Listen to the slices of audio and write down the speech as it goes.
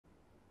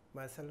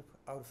myself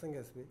Oursang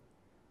SV.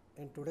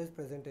 In today's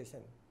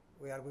presentation,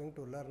 we are going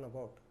to learn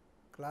about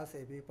Class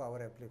AB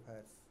power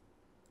amplifiers.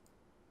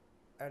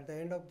 At the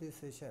end of this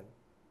session,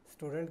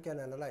 student can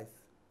analyze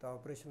the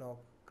operation of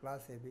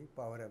Class AB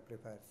power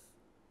amplifiers.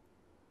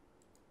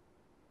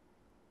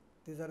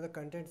 These are the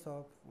contents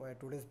of my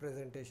today's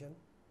presentation.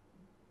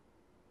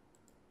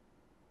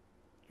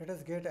 Let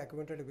us get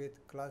acquainted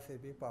with Class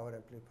AB power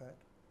amplifier.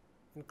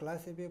 In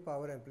Class AB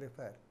power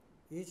amplifier,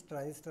 each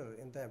transistor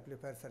in the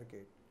amplifier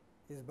circuit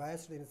is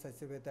biased in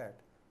such a way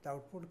that the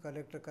output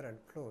collector current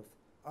flows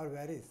or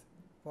varies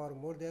for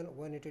more than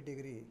 180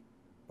 degree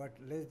but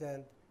less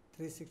than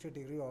 360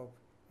 degree of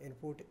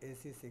input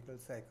AC signal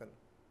cycle.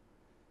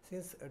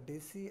 Since a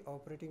DC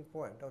operating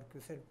point or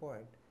quiescent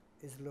point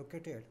is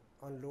located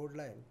on load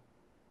line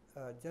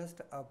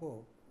just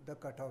above the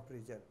cutoff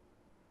region,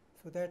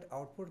 so that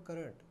output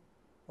current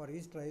for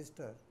each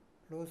transistor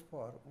flows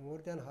for more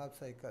than half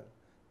cycle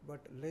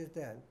but less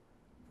than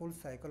full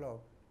cycle of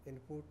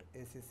input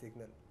AC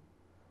signal.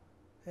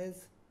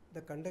 Hence,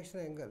 the conduction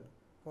angle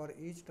for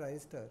each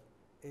transistor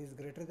is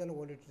greater than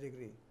 180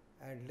 degree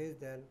and less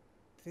than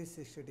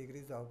 360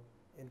 degrees of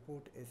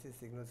input AC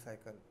signal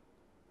cycle.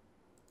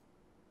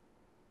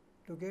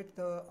 To get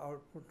the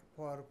output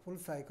for full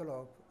cycle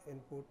of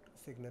input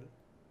signal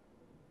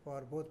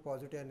for both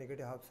positive and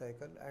negative half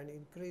cycle and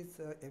increase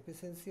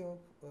efficiency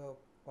of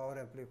power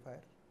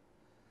amplifier,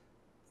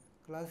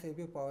 Class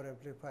AB power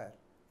amplifier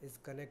is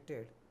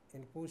connected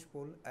in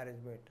push-pull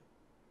arrangement.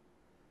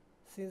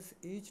 Since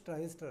each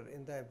transistor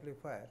in the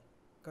amplifier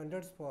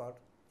conducts for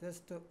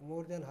just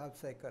more than half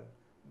cycle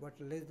but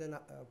less than a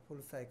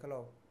full cycle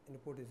of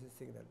input AC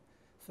signal,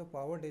 so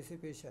power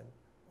dissipation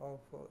of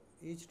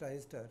each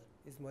transistor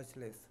is much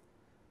less.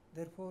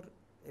 Therefore,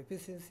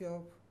 efficiency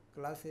of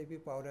Class AB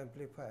power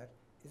amplifier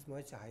is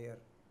much higher.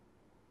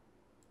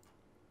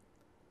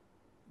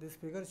 This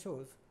figure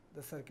shows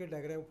the circuit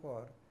diagram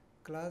for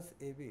Class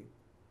AB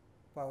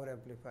power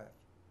amplifier.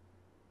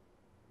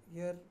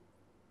 Here,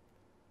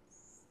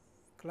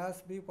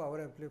 Class B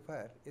power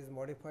amplifier is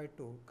modified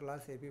to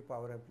Class AB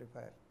power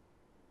amplifier.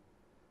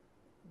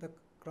 The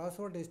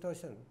crossover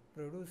distortion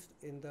produced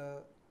in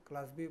the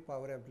Class B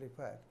power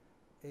amplifier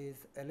is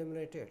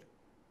eliminated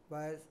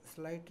by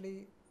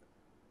slightly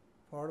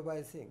forward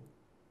biasing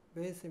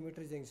base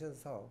emitter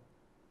junctions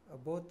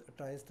of both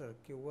transistor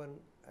Q1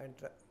 and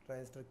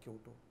transistor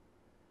Q2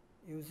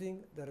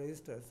 using the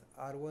resistors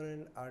R1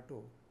 and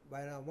R2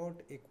 by an amount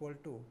equal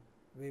to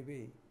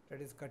VB,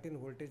 that is cut-in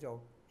voltage of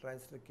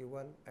transistor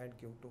Q1 and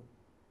Q2.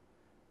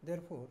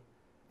 Therefore,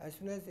 as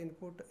soon as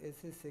input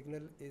AC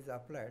signal is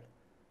applied,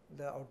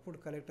 the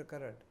output collector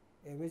current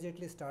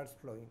immediately starts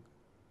flowing.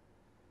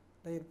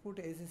 The input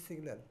AC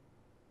signal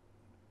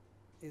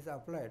is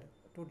applied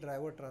to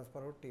driver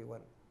transformer T1.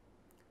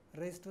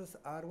 Resistors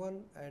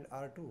R1 and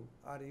R2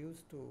 are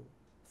used to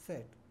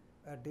set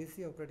a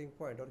DC operating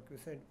point or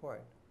quiescent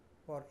point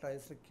for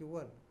transistor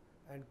Q1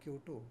 and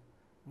Q2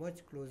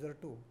 much closer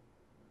to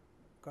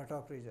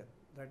cutoff region,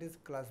 that is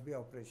Class B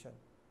operation.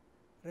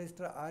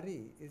 Resistor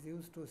RE is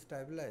used to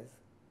stabilize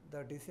the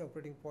DC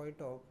operating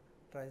point of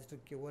transistor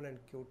Q1 and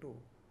Q2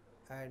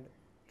 and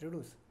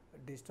reduce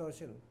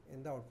distortion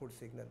in the output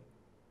signal.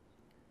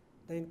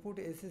 The input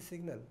AC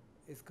signal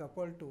is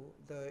coupled to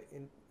the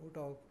input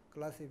of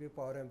Class AB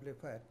power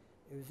amplifier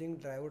using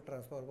driver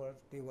transformer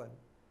T1,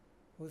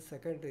 whose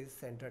secondary is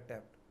center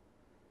tapped.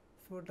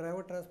 So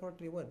driver transformer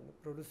T1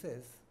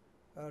 produces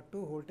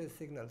two voltage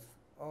signals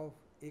of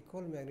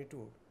equal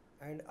magnitude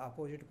and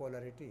opposite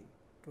polarity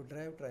to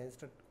drive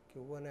transistor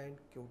Q1 and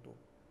Q2.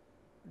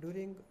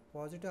 During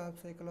positive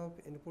half cycle of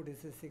input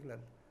AC signal,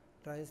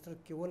 transistor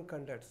Q1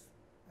 conducts,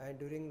 and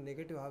during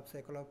negative half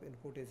cycle of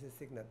input AC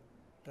signal,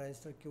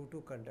 transistor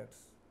Q2 conducts.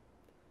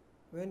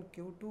 When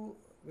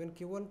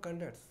Q1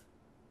 conducts,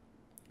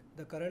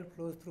 the current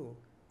flows through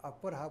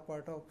upper half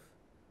part of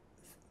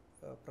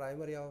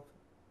primary of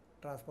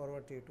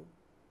transformer T2.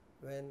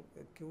 When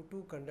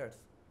Q2 conducts,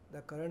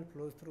 the current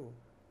flows through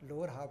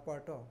lower half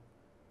part of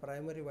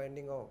primary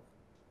winding of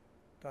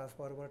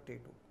transformer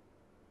T2.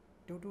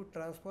 Due to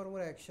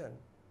transformer action,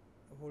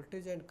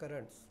 voltage and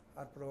currents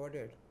are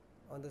provided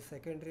on the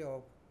secondary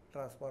of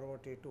transformer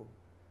T2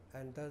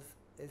 and thus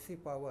AC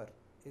power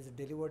is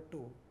delivered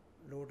to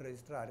load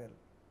resistor RL.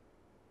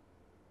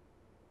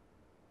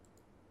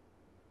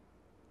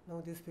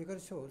 Now this figure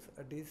shows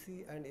a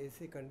DC and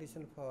AC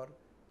condition for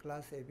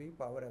Class AB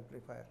power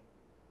amplifier.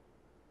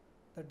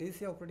 The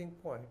DC operating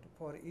point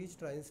for each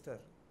transistor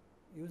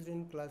used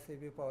in Class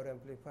AB power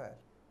amplifier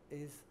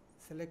is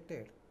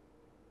selected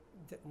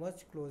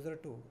much closer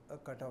to a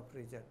cutoff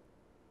region.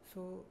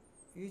 So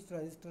each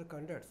transistor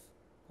conducts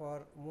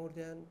for more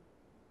than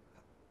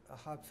a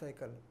half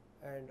cycle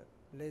and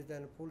less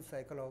than full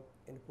cycle of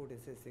input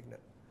AC signal.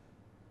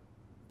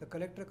 The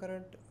collector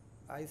current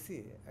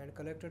IC and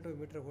collector to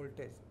emitter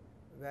voltage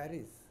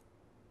varies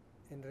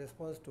in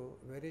response to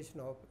variation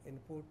of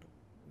input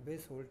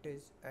base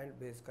voltage and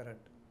base current.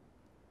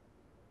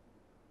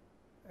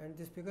 And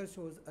this figure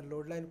shows a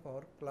load line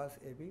for Class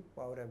AB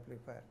power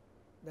amplifier.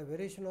 The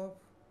variation of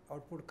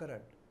output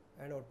current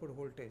and output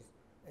voltage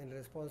in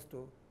response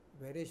to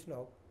variation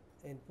of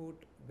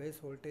input base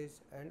voltage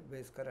and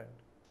base current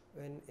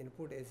when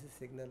input AC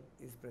signal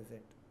is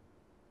present.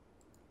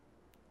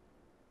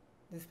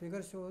 This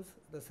figure shows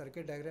the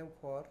circuit diagram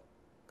for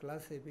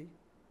class AB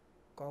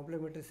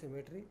complementary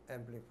symmetry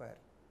amplifier.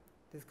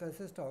 This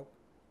consists of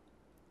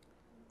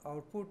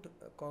output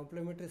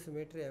complementary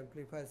symmetry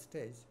amplifier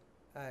stage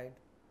and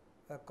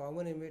a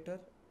common emitter,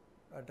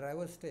 a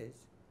driver stage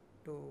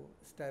to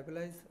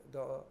stabilize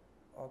the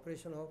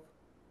operation of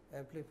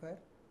amplifier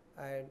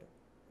and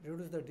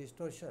reduce the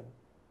distortion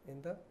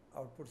in the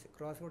output,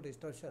 crossover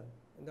distortion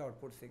in the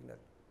output signal.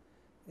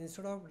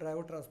 Instead of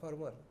driver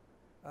transformer,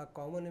 a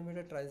common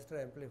emitter transistor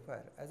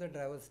amplifier as a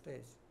driver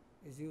stage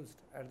is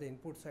used at the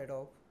input side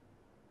of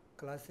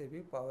class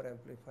AB power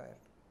amplifier.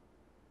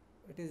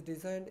 It is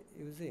designed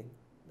using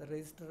the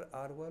resistor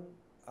R1,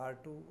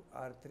 R2,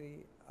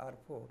 R3,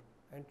 R4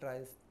 and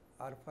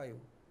R5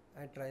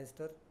 and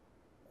transistor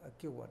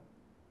Q1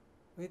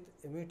 with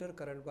emitter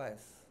current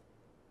bias.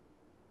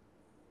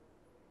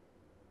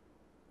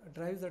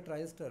 Drives the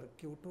transistor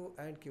Q2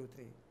 and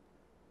Q3.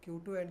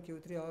 Q2 and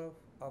Q3 are of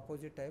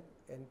opposite type,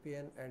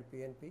 NPN and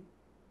PNP.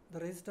 The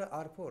resistor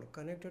R4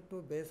 connected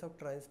to base of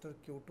transistor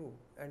Q2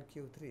 and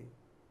Q3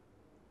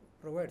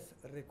 provides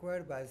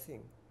required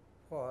biasing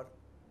for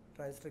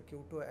transistor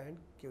Q2 and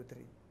Q3.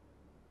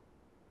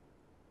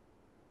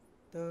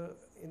 The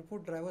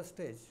input driver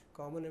stage,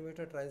 common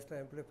emitter transistor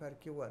amplifier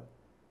Q1,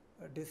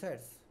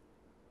 decides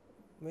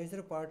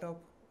major part of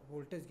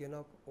voltage gain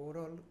of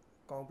overall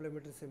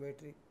complementary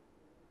symmetry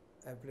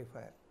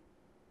amplifier.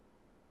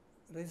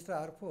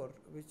 Resistor R4,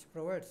 which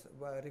provides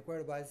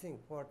required biasing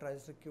for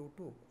transistor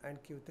Q2 and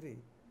Q3,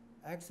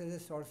 acts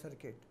as a short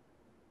circuit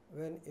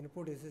when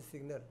input AC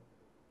signal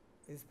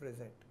is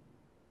present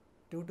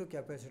due to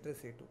capacitor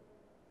C2.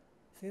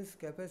 Since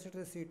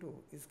capacitor C2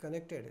 is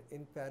connected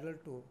in parallel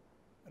to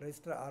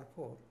resistor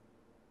R4,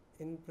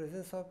 in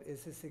presence of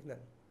AC signal,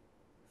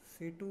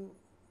 C2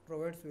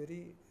 provides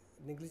very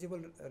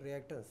negligible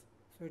reactance,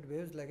 so it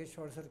behaves like a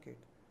short circuit.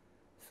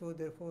 So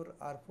therefore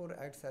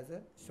R4 acts as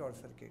a short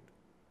circuit.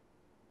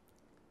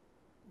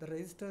 The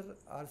resistor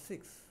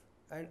R6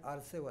 and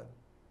R7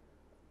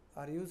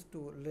 are used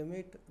to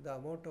limit the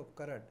amount of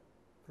current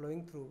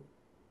flowing through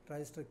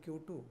transistor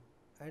Q2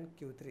 and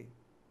Q3.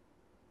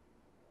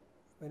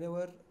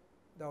 Whenever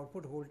the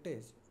output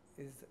voltage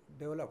is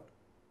developed,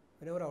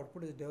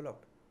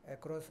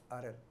 across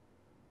RL,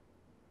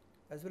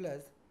 as well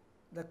as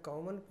the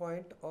common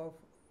point of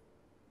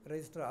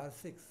resistor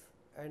R6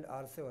 and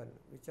R7,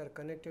 which are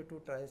connected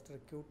to transistor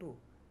Q2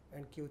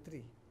 and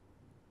Q3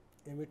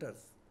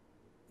 emitters,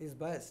 is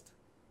biased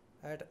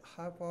at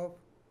half of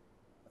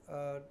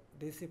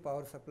DC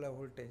power supply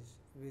voltage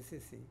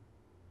VCC,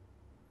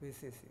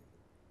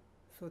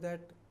 so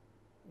that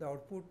the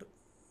output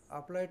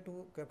applied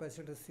to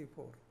capacitor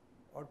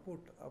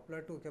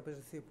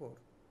C4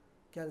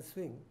 can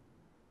swing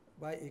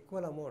by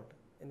equal amount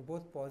in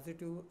both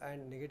positive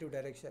and negative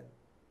direction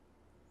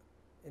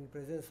in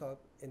presence of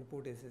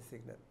input AC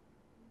signal.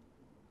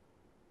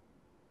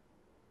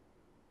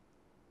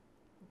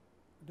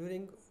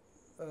 During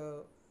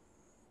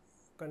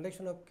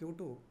conduction of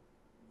Q2,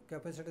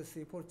 capacitor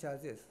C4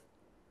 charges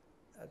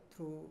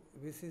through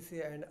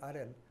VCC and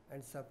RL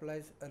and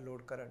supplies a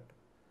load current.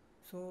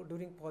 So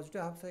during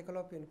positive half cycle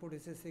of input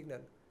AC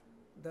signal,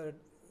 the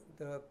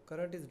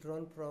current is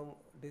drawn from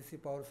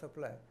DC power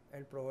supply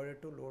and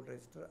provided to load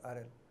resistor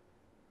RL.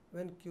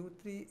 When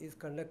Q3 is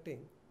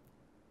conducting,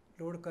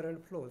 load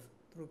current flows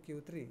through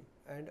Q3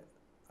 and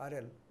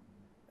RL,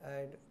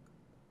 and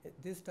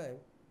this time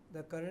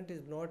the current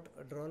is not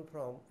drawn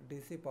from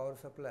DC power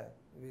supply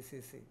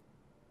VCC.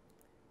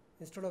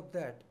 Instead of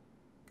that,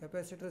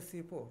 capacitor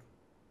C4,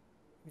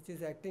 which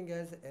is acting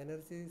as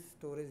energy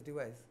storage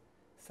device,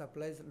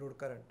 supplies load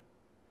current.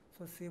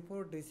 So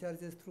C4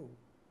 discharges through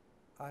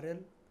RL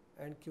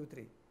and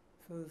Q3.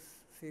 So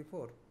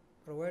C4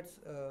 provides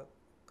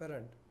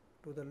current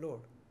to the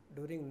load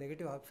during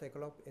negative half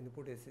cycle of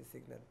input AC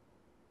signal.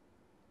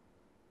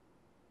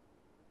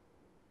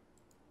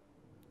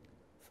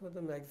 So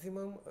the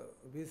maximum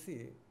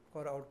VC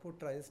for output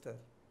transistor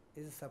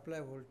is supply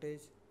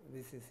voltage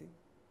VCC.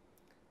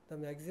 The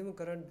maximum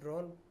current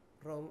drawn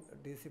from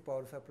DC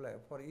power supply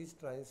for each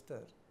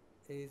transistor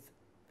is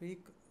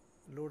peak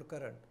load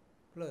current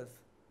plus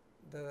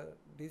the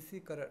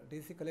DC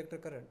collector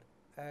current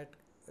at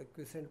a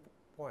quiescent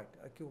point,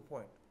 a Q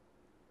point.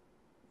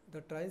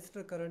 The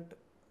transistor current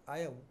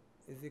IM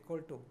is equal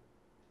to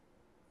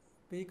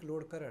peak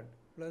load current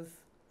plus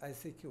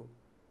ICQ.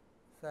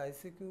 So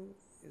ICQ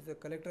is the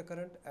collector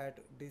current at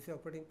DC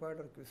operating point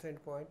or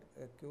quiescent point,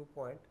 Q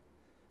point.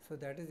 So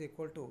that is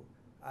equal to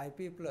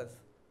IP plus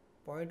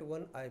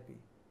 0.1 IP.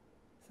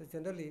 So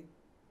generally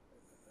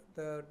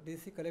the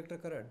DC collector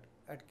current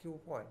at Q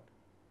point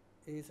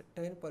is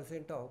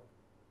 10% of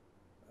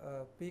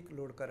peak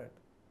load current.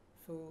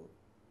 So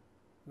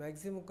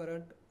maximum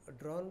current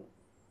drawn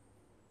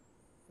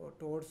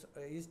towards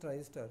each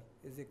transistor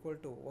is equal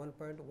to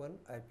 1.1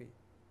 IP.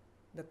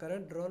 The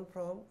current drawn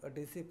from a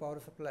DC power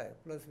supply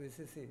plus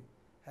VCC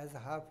has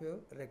half-wave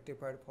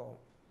rectified form.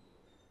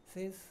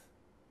 Since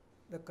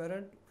the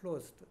current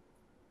flows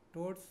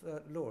towards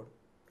a load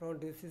from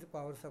DC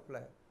power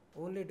supply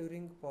only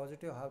during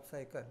positive half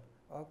cycle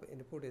of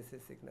input AC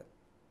signal.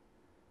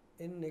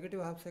 In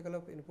negative half cycle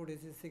of input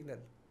AC signal,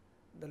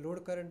 the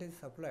load current is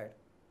supplied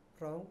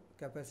from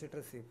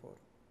capacitor C4.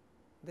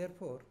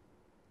 Therefore,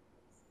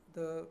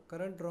 the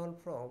current drawn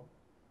from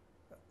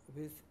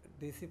which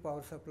DC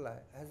power supply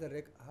has a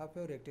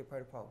half-wave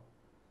rectified form.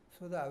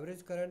 So the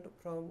average current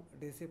from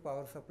DC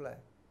power supply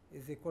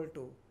is equal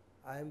to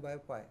Im by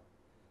pi.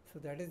 So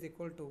that is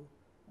equal to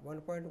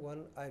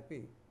 1.1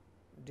 IP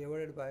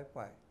divided by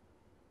pi.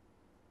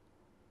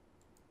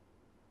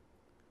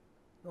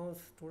 Now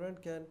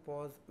student can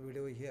pause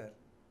video here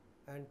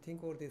and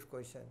think over this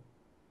question.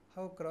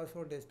 How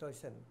crossroad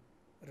distortion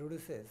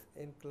reduces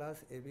in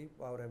class AB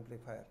power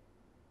amplifier?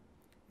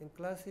 In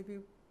class AB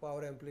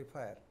power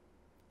amplifier,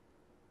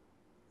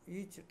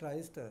 each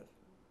transistor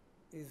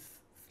is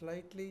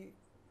slightly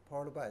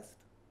forward biased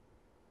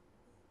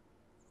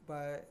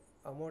by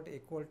amount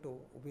equal to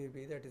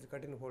VB, that is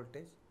cut-in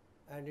voltage,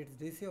 and its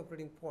DC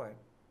operating point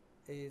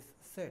is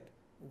set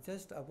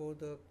just above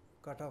the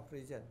cutoff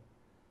region.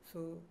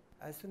 So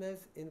as soon as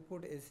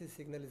input AC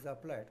signal is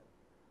applied,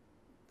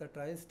 the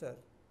transistor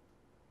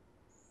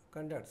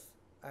conducts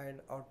and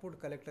output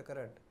collector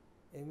current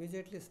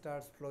immediately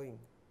starts flowing.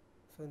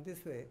 So in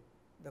this way,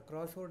 the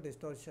crossover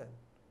distortion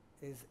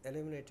is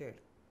eliminated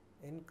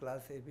in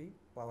class AB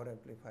power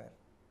amplifier.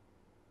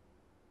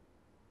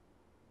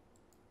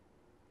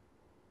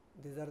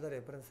 These are the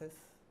references.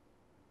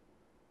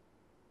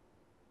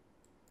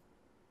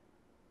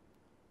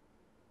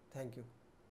 Thank you.